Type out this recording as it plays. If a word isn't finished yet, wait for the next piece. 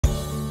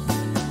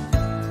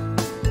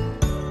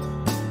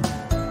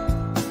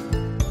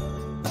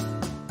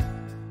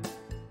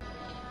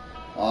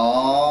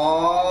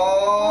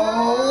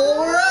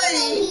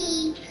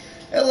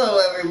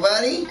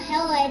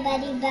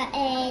everybody but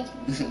Ed.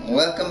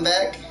 Welcome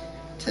back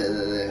to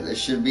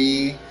this should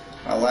be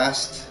our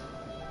last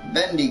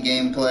Bendy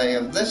gameplay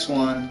of this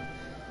one.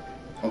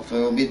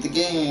 Hopefully we'll beat the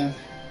game.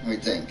 What do you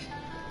think?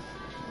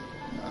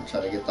 I'll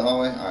try to get the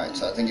hallway. Alright,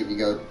 so I think if you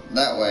go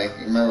that way,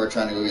 you remember we're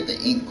trying to go get the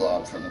ink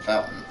glob from the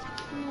fountain.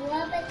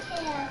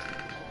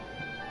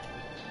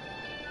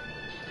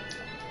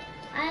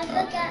 I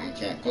forgot. You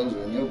can't close it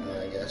when you open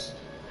it, I guess.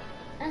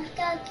 I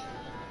forgot.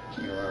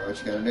 You remember what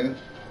you gotta do?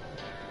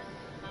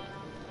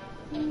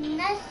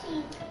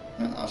 Nothing.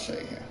 I'll show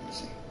you here. Let's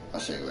see. I'll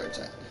show you where it's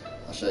at.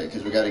 I'll show you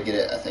because we got to get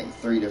it, I think,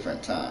 3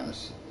 different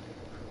times.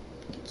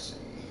 Let's see.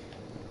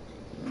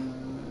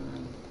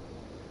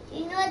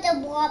 You know what the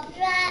blob's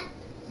at?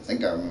 I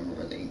think I remember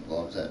where the ink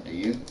blob's at. Do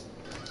you?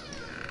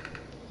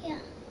 Yeah.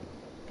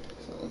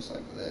 So it looks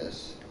like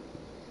this.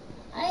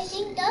 I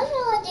think those are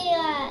what they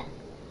are.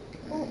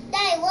 Okay.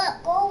 Dad,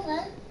 look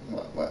over.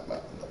 What?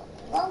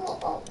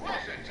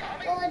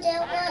 Over there,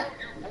 look.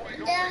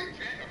 There.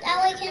 That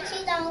way you can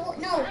see the whole.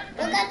 No,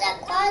 look at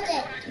that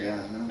closet. Yeah, I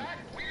know.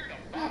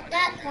 No,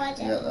 that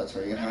closet. Yeah, that's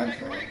where you can hide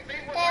from it.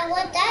 Dad,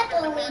 what that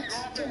door leads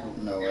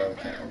to? No, we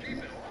can't open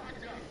it.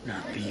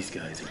 Not these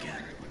guys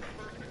again.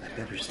 I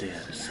better stay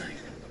out of sight.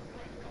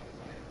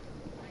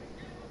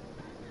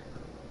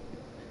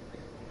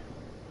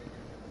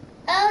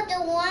 Oh,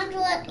 the ones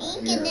with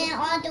ink in there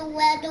are the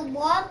where the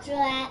blobs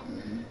are at.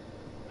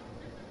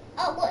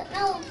 Oh, what?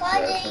 No,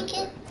 closet ink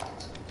in.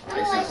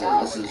 No, I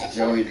saw. This is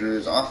Joey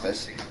Drew's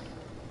office.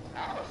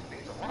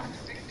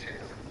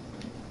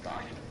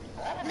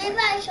 Maybe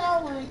I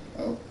saw one.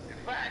 Oh.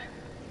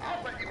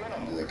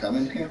 Do they come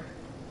in here?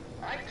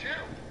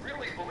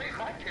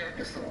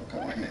 Guess they don't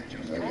come in here.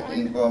 Should I get the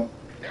ink blob?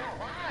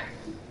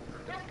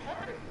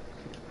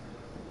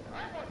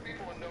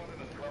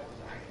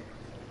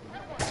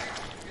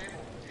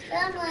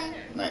 Someone.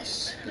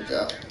 Nice. Good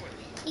job.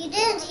 You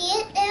didn't see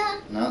it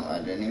there? No, I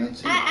didn't even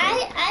see it.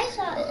 I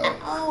saw.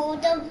 Oh,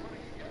 the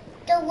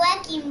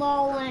wrecking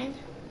ball one.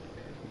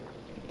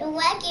 The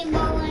wrecking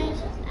ball one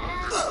is.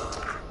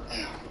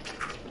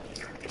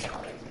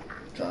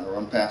 Trying to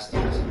run past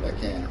them, see if I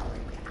can.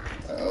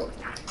 Uh-oh.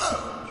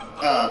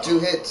 Ah, 2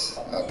 hits.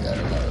 Okay, I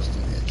didn't know it was 2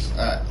 hits.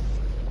 Alright.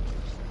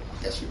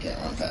 Guess we can't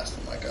run past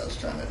them like I was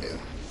trying to do.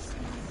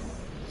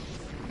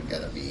 We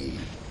gotta be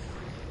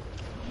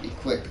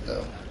quick,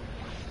 though.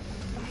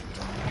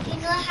 You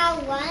know how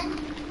one?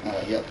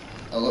 Yep.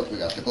 Oh, look, we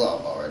got the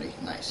glove already.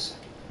 Nice.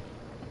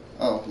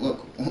 Oh,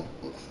 look. We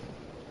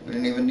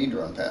didn't even need to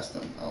run past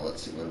them. Oh,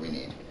 let's see. What do we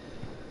need?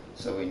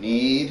 So we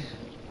need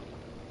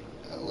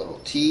a little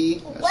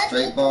T, a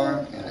straight bar,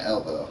 and an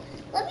elbow.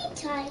 Let me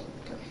try.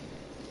 Okay.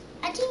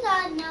 I think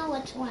I know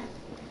which one.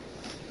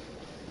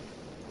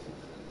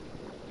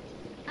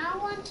 I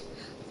want.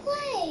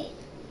 Wait.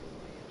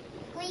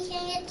 We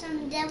can get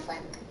some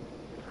different.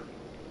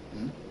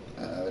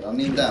 We don't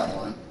need that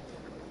one.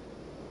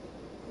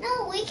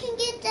 No, we can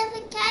get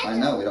different kinds. I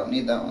know, we don't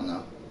need that one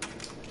though.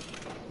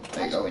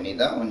 There you go, we need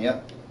that one,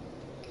 yep.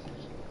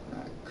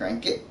 Alright,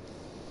 crank it.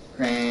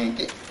 Crank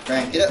it.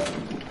 Crank it up.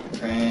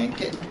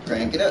 Crank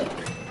it up.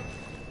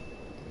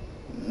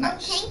 Nice. Oh,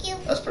 thank you.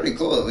 That's pretty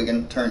cool that we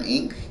can turn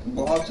ink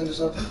blobs into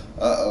stuff.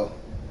 Uh-oh.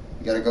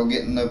 You gotta go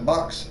get in the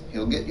box.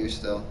 He'll get you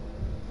still.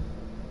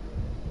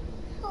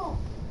 Oh.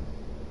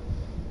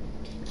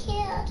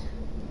 Kid.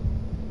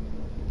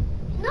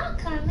 Not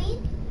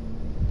coming.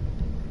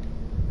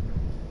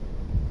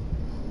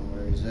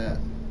 Where is that?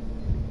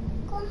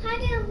 Go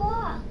hide in a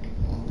block.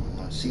 Oh, I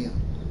wanna see him.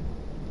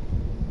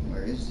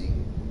 Where is he?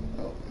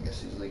 Oh, I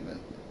guess he's leaving.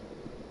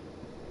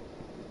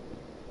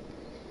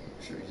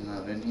 Sure he's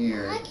not in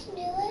here. I can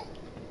do it.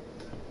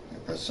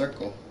 Press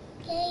circle.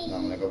 Okay. Now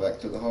I'm gonna go back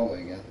through the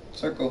hallway again.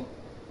 Circle.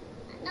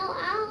 No,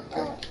 I'll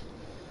do Okay.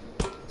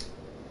 it.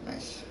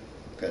 Nice.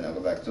 Okay, now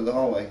go back through the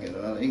hallway. Get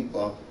another ink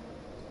blob.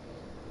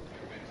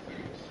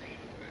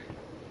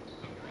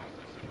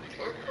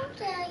 Can't go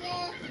there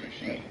yet.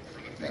 Yeah.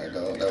 There we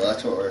go.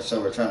 That's what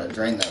we're trying to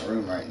drain that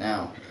room right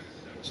now.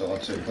 So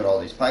once we put all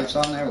these pipes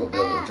on there, we'll be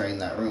able to drain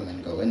that room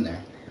and go in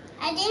there.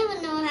 I didn't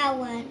even know how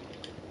one.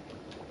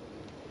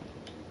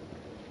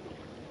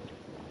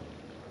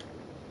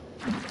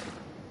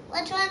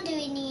 Which one do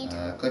we need?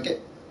 Click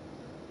it.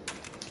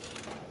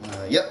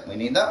 Yep, we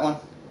need that one.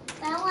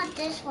 I want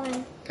this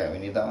one. Okay, we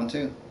need that one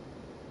too.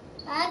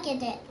 So I'll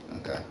get it.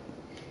 Okay.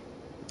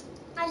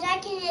 Because I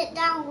can hit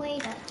down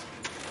later.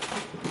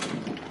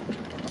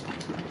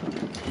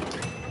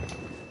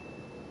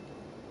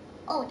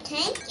 Oh,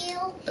 thank you.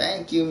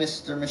 Thank you,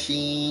 Mr.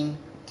 Machine.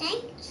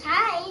 Thanks.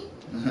 Hi.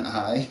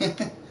 Hi.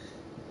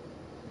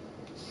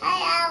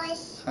 Hi,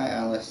 Alice. Hi,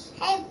 Alice.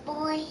 Hey,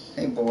 boy.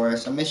 Hey,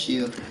 Boris. I miss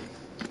you.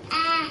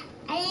 I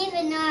didn't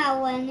even know I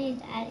wanted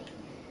that.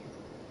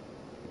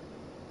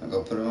 I'll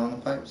go put it on the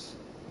pipes.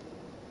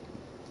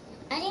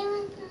 I didn't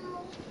even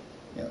know.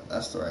 Yep,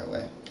 that's the right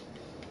way.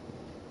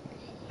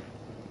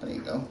 There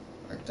you go.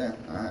 Right there.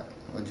 Alright.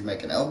 Would you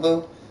make an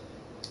elbow?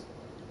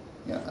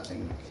 Yeah, I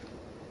think.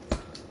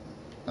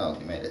 Oh,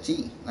 you made a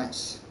T.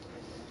 Nice.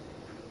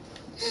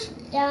 Let's see.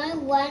 There's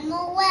one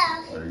more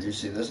left. Oh, did you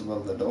see this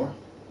above the door?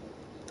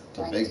 It's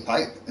a big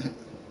pipe.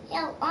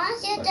 Yeah,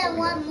 honestly, there's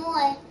one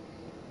more.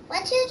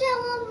 What is there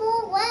one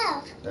more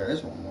left? There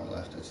is one more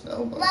left. It's the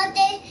elbow. But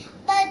the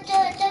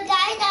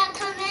guys that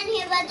come in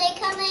here, but they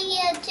come in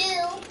here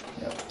too.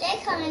 Yep. They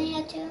come in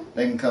here too.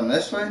 They can come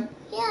this way?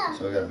 Yeah.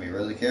 So we gotta be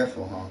really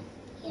careful, huh?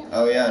 Yeah.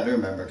 Oh yeah, I do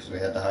remember because we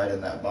had to hide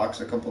in that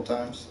box a couple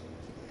times.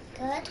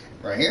 Good.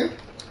 Right here?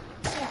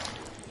 Yeah.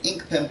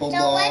 Ink pimple So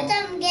ball. let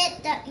them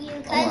get you I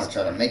want guys. to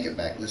try to make it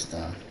back this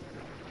time.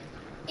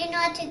 You know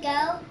where to go?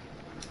 I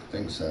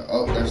think so.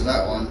 Oh, there's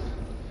that one.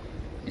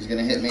 He's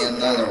gonna hit me.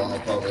 Another one will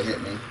probably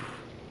hit me.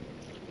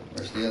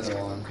 Where's the other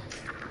one?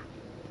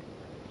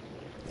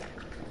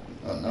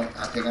 Oh no,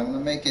 I think I'm gonna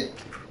make it.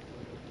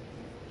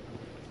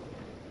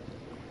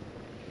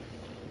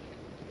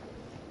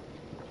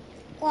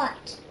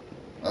 What?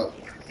 Oh,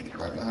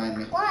 right behind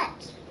me.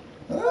 What?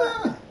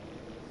 Ah!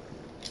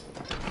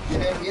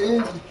 Get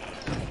in.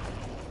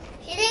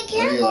 You didn't Or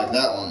care. do you like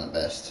that one the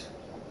best?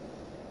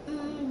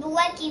 The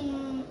lucky,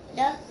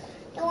 the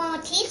one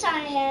with teeth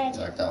on your head.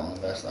 You like that one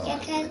the best? That Yeah,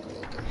 one's pretty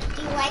cool looking.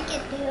 Do you like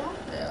it too?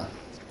 Yeah.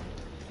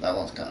 That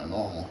one's kind of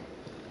normal.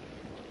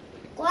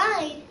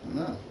 Why?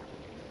 No.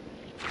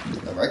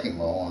 The wrecking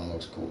ball one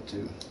looks cool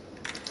too.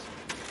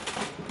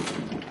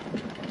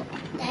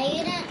 That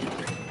you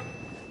didn't.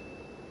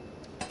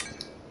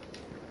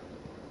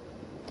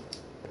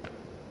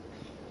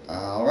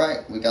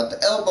 Alright, we got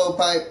the elbow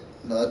pipe.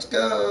 Let's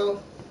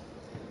go.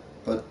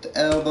 Put the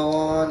elbow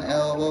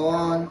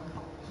on.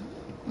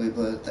 We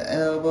put the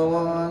elbow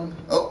on.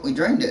 Oh, we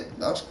drained it.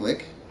 That was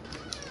quick.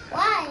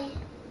 Why?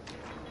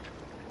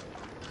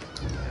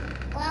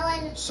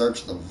 Why was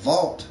Search the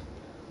vault.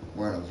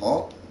 We're in a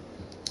vault.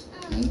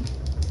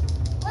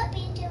 What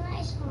being too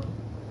nice home?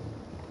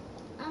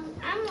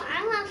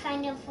 I want to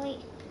find it for you.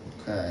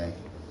 Okay.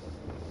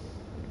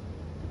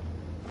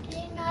 Do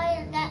you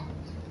know that?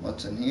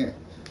 What's in here?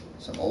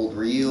 Some old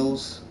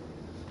reels.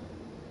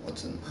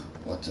 What's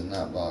in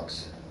that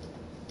box?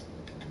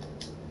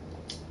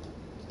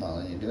 Not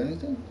letting you do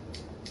anything?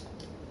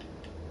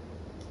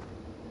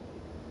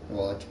 It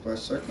won't let you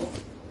press circle?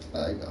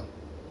 There you go.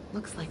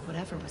 Looks like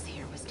whatever was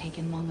here was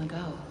taken long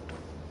ago.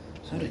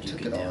 How did you Took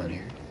get it down already.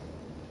 here?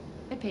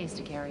 It pays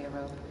to carry a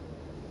rope.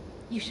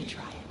 You should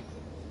try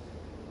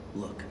it.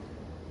 Look,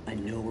 I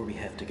know where we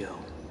have to go,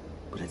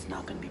 but it's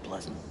not going to be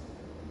pleasant.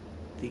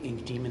 The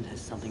Ink Demon has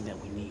something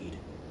that we need.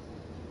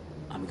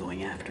 I'm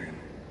going after him.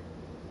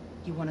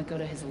 You want to go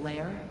to his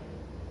lair?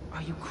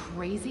 Are you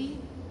crazy?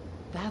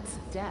 That's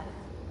death.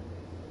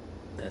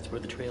 That's where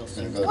the trail Gonna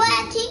seems go to Well,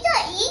 I think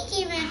the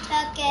E-Demon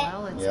took it.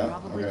 Well, it's Yeah,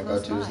 probably we're gonna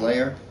close go to his by.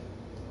 lair.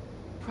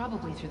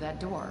 Probably through that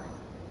door.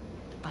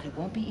 But it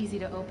won't be easy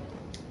to open.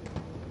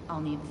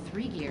 I'll need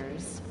 3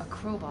 gears, a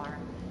crowbar,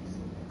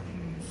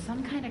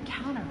 some kind of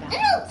counterbalance.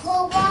 There's no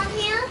crowbar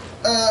here.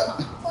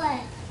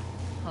 What?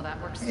 Well,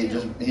 that works He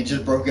too.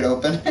 just broke it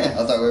open. I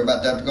thought we were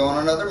about to have to go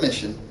on another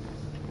mission.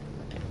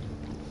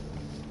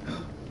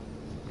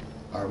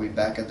 Are we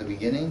back at the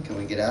beginning? Can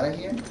we get out of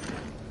here?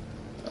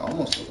 It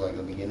almost looks like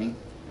the beginning.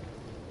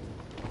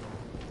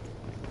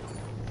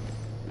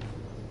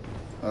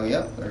 Oh,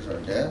 yep, there's our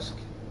desk.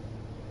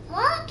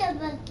 What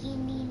the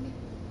beginning?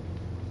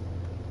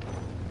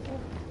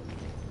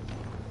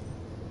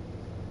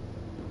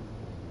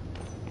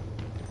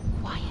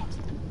 Quiet.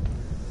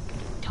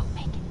 Don't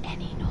make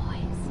any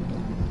noise.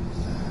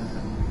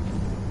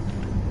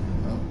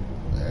 Oh,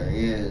 there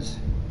he is.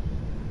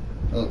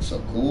 That looks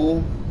so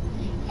cool.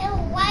 Hey,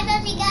 why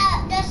does he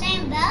got the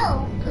same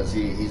bow? Because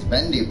he's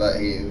bendy, but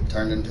he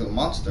turned into a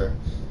monster.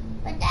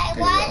 But that,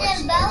 Okay, why like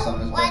does spikes on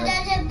his bow? Why belly.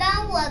 does the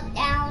bow look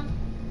down?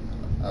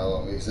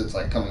 Oh, because it's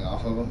like coming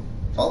off of him.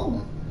 Follow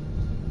him.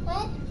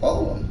 What?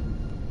 Follow him.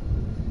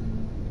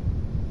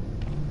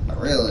 I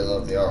really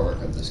love the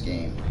artwork of this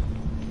game.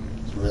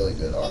 It's really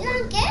good You're artwork.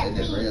 gonna get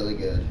They did me. really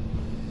good.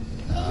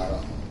 No, I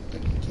don't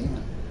think he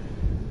can.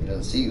 He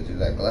doesn't see you through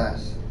that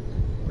glass.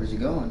 Where's he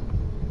going?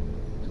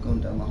 Is he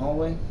going down the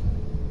hallway?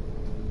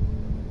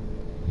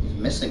 He's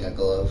missing a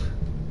glove.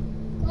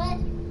 What?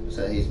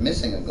 So he's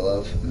missing a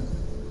glove.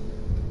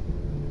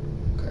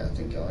 Okay, I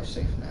think y'all are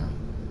safe now.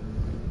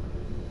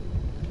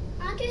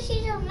 I just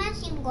see the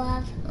missing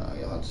glove. Oh,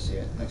 you'll have to see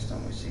it next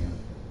time we see him.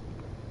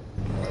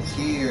 What's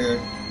here?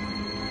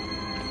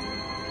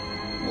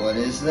 What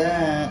is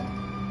that?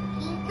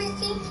 Ink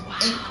machine.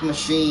 Ink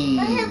machine.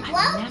 But it's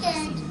I've never broken.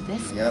 seen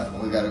this. Yeah,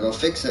 we gotta go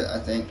fix it, I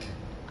think.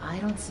 I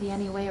don't see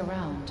any way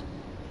around.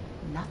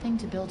 Nothing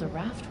to build a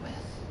raft with.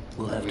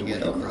 We'll How have do to we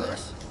get wade over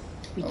across.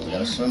 We Oh, we can't.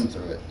 gotta swim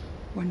through it.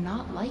 We're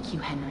not like you,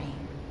 Henry.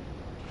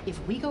 If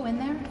we go in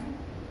there,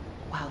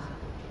 well,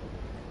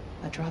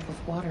 a drop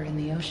of water in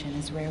the ocean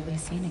is rarely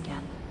seen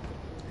again.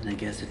 And I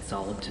guess it's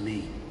all up to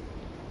me.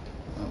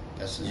 Oh,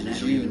 guess it's And I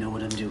just don't even you. know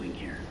what I'm doing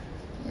here.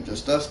 We're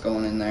just us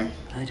going in there.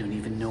 I don't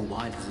even know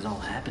why this is all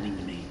happening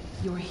to me.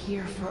 You're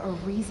here for a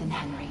reason,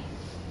 Henry.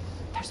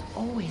 There's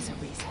always a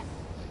reason.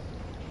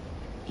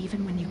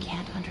 Even when you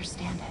can't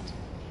understand it.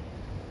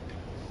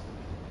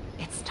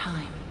 It's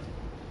time.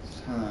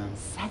 Time.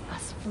 Set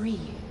us free.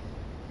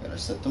 Gotta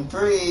set them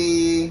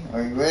free.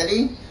 Are you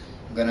ready?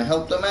 I'm gonna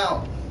help them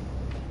out.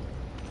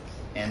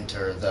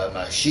 Enter the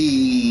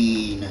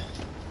machine.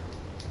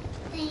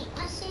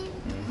 Machine?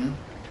 Mm-hmm.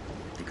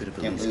 They could have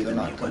at Can't least believe they're given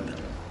me not a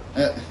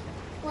weapon.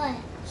 What?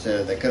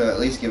 So they could have at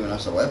least given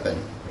us a weapon.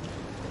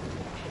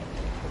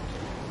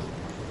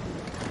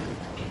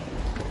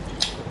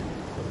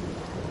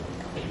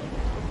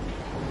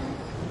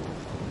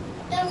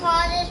 The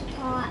hardest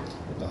part.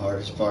 The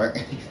hardest part?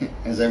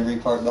 Is every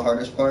part the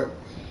hardest part?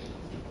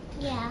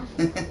 Yeah.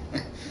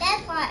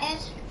 That part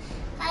is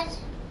hard.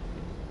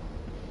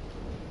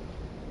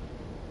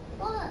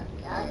 Look,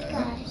 those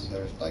guys.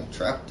 They're like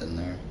trapped in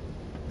there.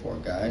 Poor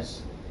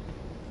guys.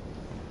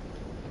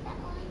 That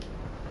one.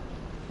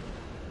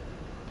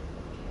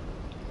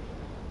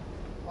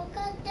 Look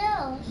at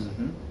those.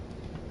 Mm-hmm.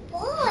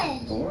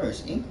 Boys.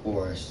 Boars, ink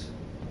boars.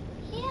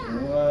 Yeah.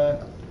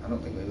 What? I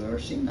don't think we've ever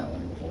seen that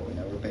one before. We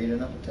never paid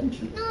enough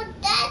attention. No,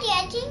 Daddy,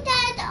 I think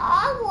that's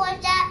all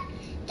boys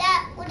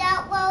that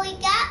without where we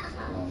got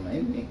her. Well,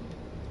 maybe.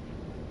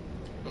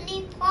 And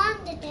he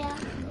pawned it there.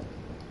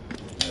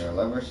 Is there a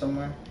lever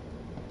somewhere?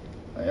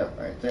 Oh, yep,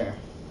 right there.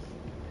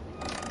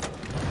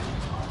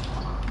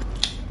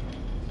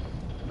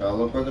 Oh,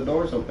 look where the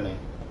door's opening.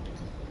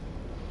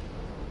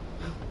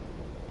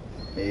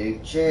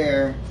 Big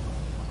chair.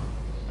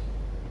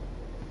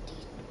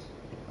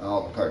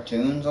 All the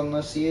cartoons on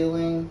the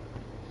ceiling.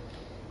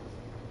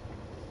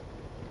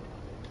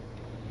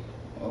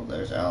 Oh,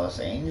 there's Alice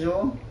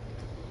Angel.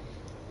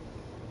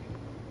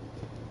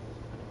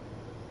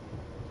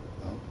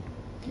 Oh,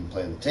 can you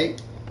play the tape?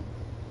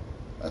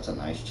 That's a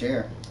nice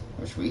chair.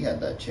 Wish we had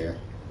that chair.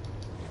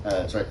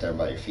 It's right there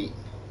by your feet.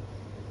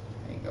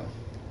 There you go.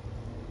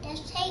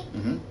 There's tape.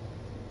 Mm-hmm.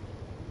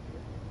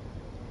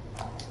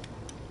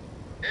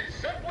 It's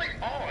simply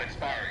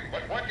awe-inspiring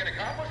what one can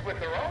accomplish with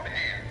their own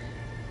hands.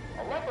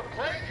 A lump of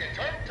clay can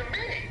turn to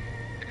meaning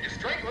if you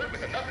strangle it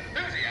with enough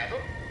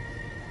enthusiasm.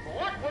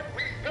 Look what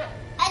we built.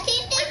 I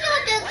think this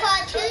was the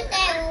cartoon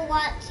they were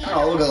watching.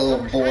 Oh, look at the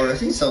little Boris.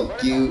 He's so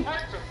cute. I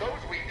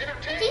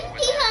think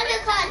these are the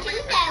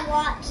cartoons they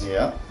watched.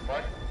 Yeah.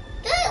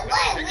 Good,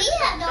 wait, we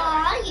have the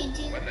all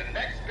YouTube. When the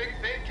next big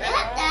thing We came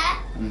have along, that.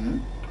 Mm-hmm.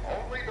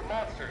 only the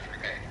monsters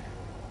remain.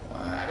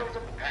 Wow. Shadows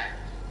of the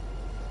past.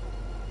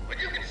 But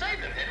you can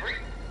save them, Henry.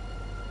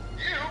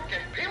 You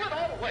can peel it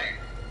all away.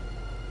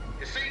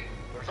 You see,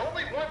 there's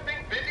only one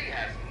thing Bendy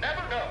has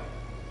never known.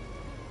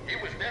 He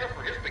was there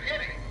for his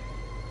beginning,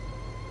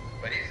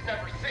 but he's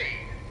never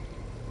seen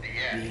the The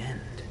end.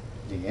 end.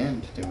 The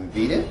end. Did we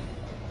beat it?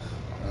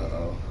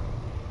 Uh-oh.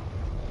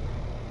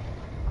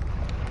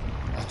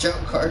 Watch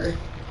out, Carter.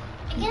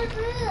 Get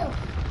through.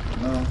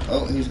 No.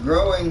 Oh, he's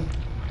growing.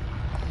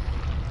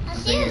 I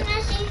see his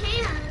messy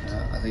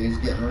hand. I think he's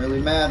getting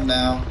really mad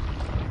now.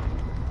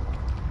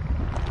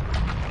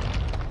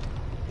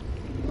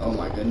 Oh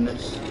my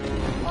goodness.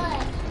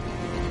 What?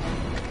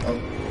 Oh.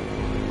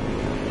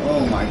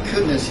 Oh my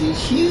goodness,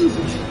 he's huge.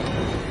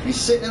 He's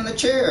sitting in the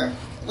chair.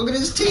 Look at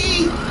his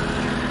teeth.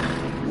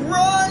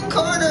 Run,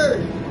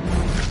 Carter.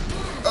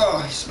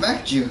 Oh, he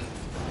smacked you.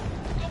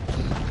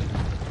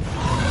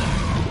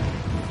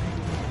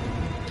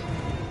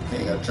 Okay,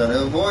 you gotta try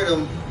to avoid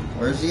him.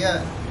 Where's he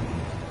at?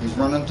 He's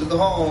running through the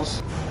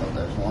halls. Oh,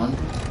 there's one.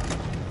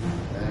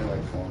 Okay,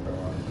 wait for him to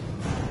run.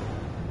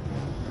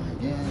 And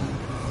again.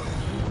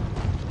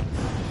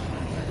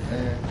 Right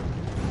there.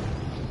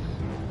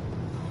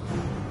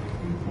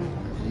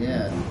 Where's he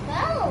at?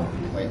 Go.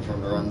 Waiting for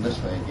him to run this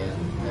way again.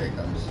 There he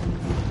comes.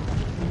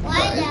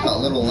 Why He's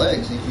got little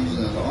legs. He's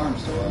using his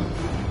arms to run.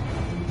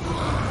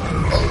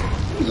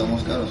 Oh, he's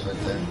almost got us right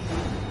there.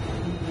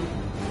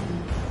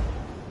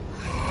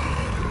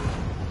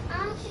 I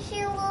want to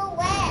see a little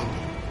wet.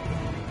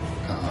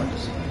 Kind of hard to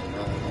see when he's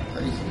running all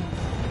crazy.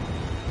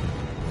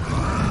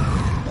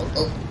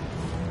 Oh.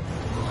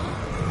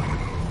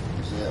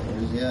 Where's he at?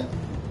 Where's he at?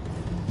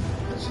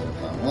 Okay, so I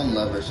found one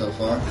lever so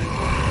far.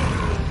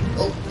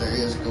 Oh, there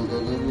he is. Go, go,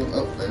 go, go.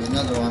 Oh, there's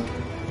another one.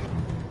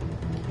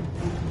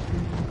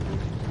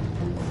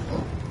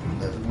 Oh,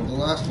 there's the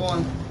last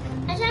one.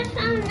 I just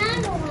found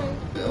another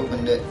one. We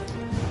opened it.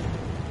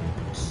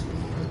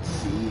 Let's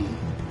see.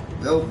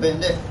 We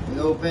opened it. We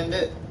opened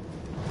it.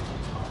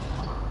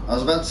 I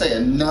was about to say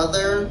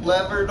another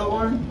lever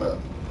door, but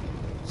it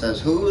says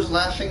who's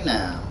laughing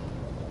now?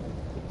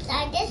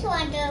 Like this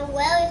one, the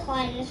really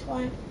hardest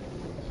one.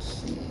 Let's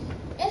see.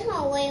 This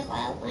one way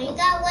hard. When you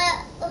got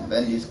wet.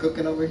 Bendy's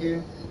cooking over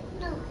here.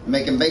 No.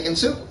 Making bacon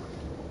soup.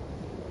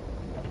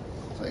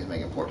 So he's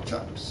making pork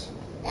chops.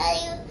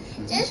 Daddy,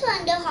 this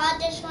one the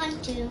hardest one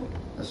too.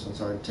 This one's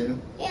hard too.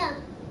 Yeah.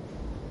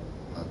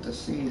 Not to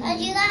see.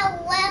 Cause you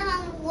gotta let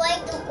them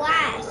break the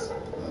glass.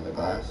 Oh, the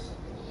glass.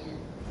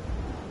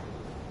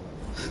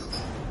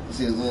 You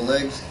see his little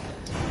legs?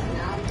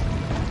 No.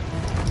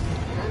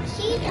 I don't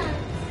see them.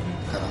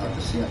 Kind of hard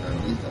to see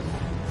underneath them.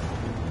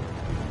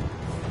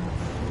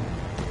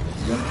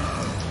 See them?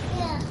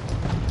 Yeah.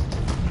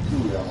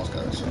 Ooh, we almost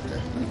got us right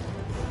there.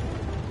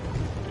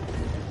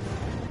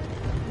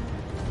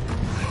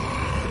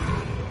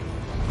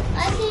 I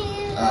can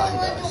use Ah, he it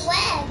with does. the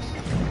wedge.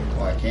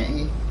 Why can't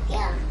he?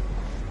 Yeah.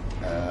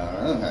 I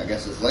don't know. I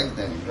guess his legs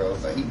didn't grow,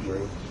 but he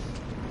grew.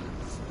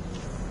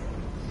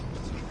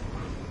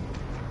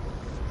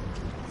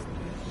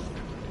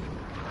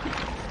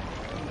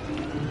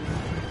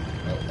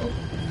 Oh.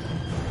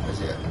 Where's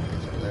he at?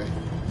 He's over there.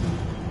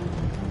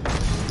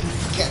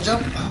 Can't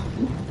jump.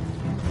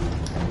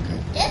 Okay.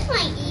 This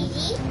one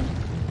easy. This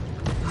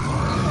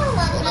one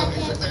looks like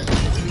it's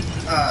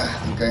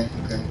Okay.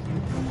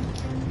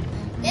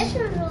 This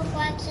one looks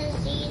like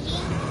it's easy.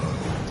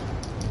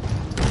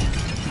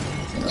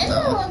 Got This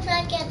that one one. looks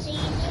like it's A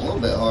easy. little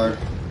bit hard.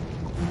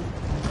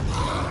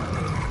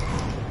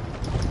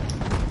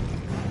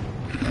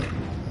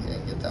 Yeah,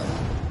 get that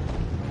one.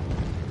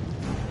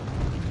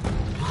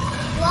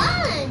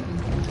 One.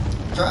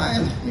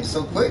 Trying. He's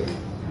so quick.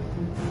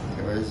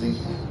 Okay, where is he?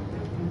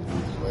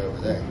 He's way over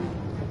there.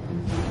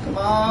 Come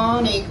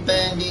on, Ink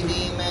Bendy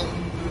Demon.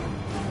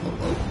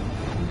 Oh.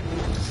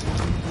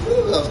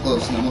 Ooh, that was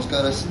close. He almost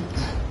got us.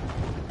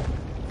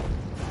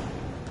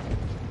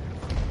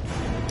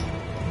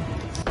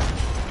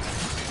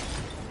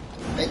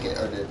 Did we make it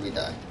or did we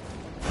die?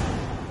 I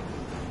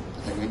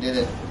think we did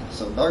it. It's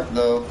so dark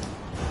though.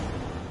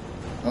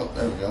 Oh,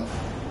 there we go.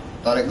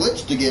 Thought it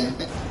glitched again.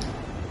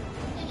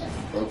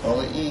 Broke all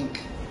the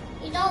ink.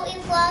 You know we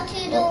fall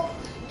to the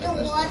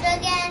water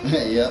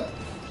again? Yep.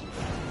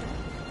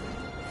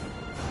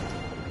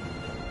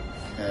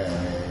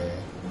 Okay.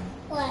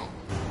 What?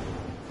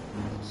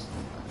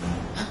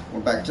 We're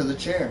back to the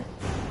chair.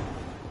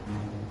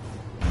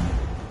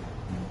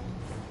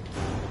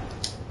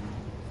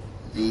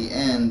 The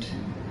end.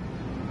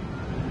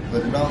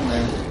 Put it on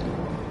there.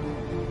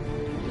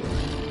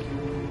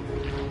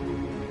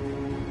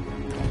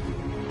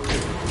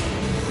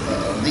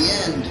 The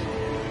end.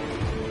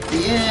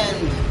 The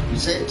end. You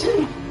say it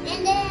too.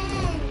 And then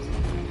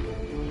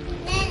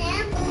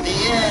Apple. The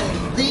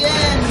end. The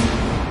end.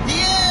 The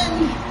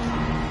end.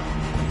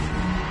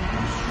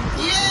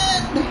 The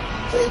end.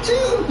 Say it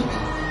too.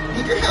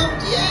 Need your help.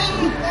 The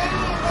end.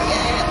 The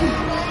end.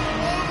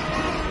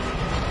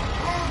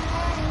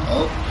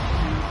 Oh.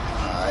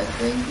 I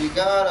think we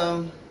got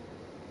him.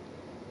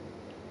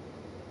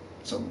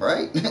 So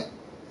bright. Did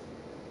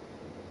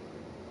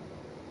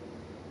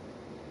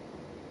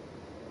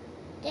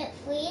it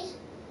freeze?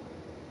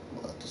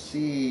 We'll have to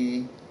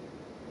see.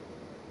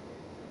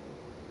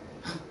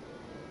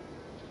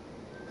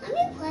 Let me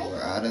play.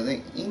 We're out of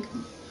the ink.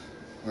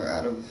 We're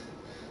out of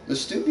the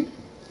studio.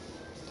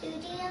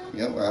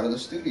 Yep, we're out of the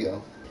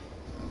studio.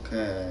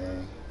 Okay.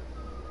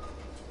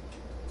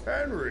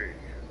 Henry,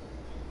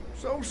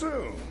 so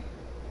soon.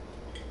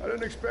 I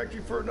didn't expect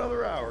you for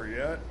another hour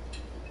yet.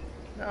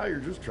 Now you're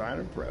just trying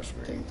to impress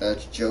I me. think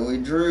that's Joey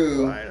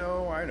Drew. I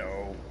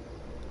know.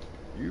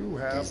 You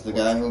have. He's the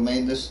guy who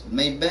made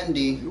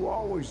Bendy You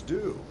always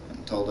do.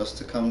 and told us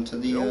to come to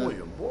The the. only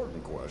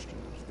important question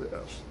is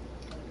this: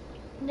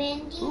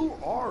 Bendy? who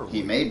are we?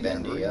 He made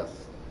Bendy. Henry? Yep.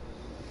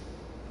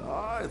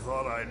 I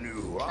thought I knew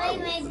who What I you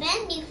made was.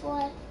 Bendy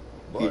for?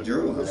 But He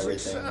drew the and everything.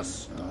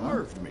 success Uh-huh.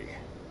 starved me.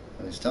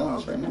 He's telling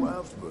us right Nothing now.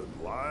 left but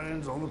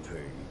lines on the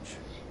page.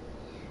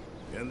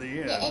 In the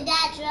end, And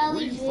that's Joey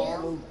we Drew?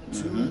 followed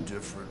two Mhm.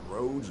 different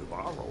roads of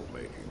our own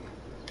making.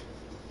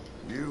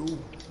 You,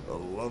 a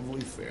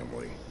lovely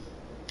family.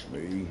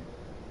 Me,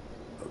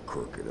 a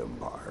crooked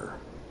empire.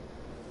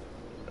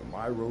 And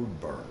my road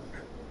burned.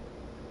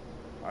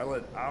 I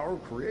let our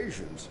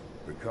creations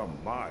become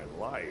my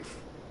life.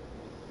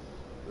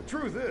 The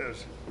truth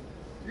is,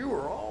 you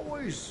were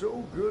always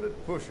so good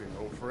at pushing,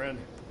 old friend.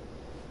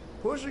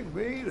 Pushing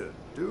me to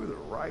do the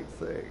right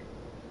thing.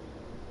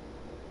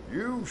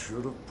 You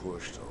should have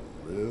pushed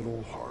a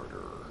little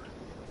harder.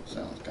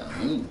 Sounds kind of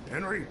mean.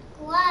 Henry,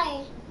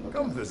 Why?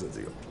 come visit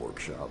the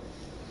workshop.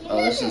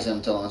 Oh, this is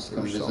him telling us to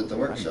come There's visit the something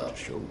I need workshop.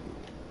 to show you.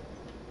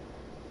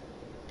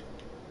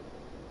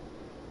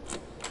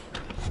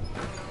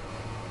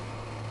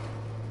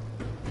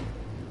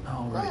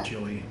 All right,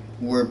 Joey.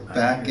 We're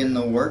back in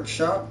the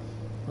workshop?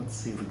 Let's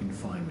see if we can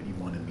find what you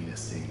wanted me to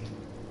see.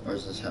 Or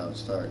is this how it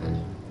started?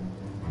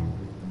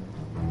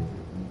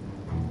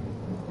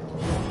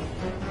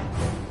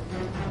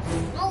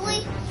 Oh,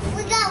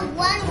 we got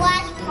one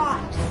last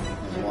part.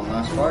 There's one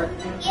last part?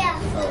 Yeah.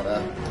 Oh,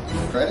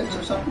 that credits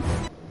or something?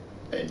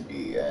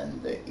 Bendy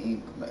and the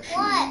Ink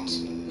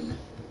Machine.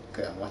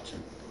 Okay, I'm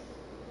watching.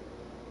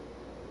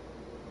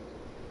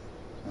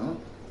 Oh,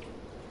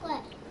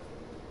 What?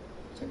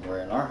 I think we're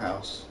in our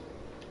house.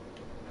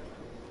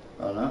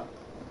 Oh no.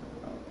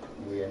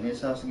 We in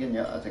his house again?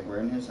 Yeah, I think we're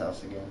in his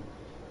house again.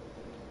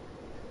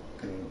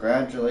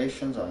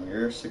 Congratulations on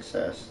your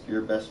success.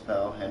 Your best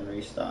pal,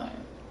 Henry Stein.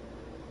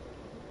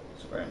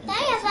 So we're in his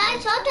Daddy, house I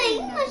again. saw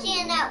the ink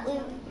machine in that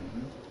room.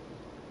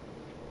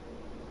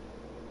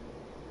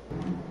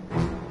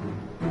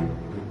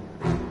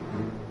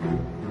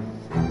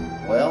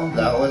 Well,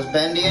 that was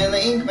Bendy and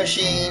the Ink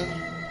Machine.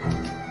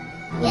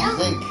 What do Yeah. you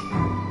think?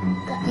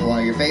 One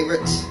of your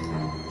favorites?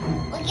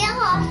 Well, get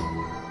off.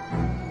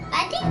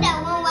 I think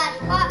that one last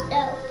part,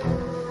 though.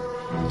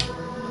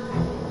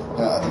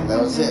 I think that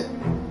was it.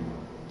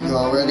 You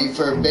all ready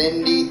for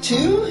Bendy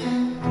 2?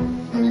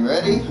 Are you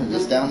ready? I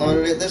just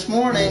downloaded it this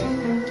morning.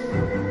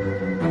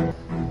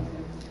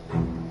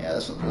 Yeah,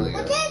 this one's really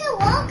good. There's a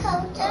roller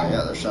coaster. Oh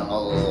yeah, they're showing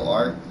all the little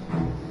art.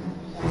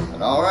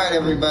 But alright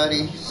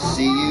everybody,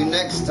 see you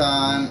next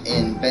time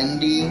in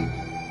Bendy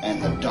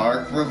and the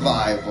Dark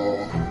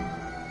Revival.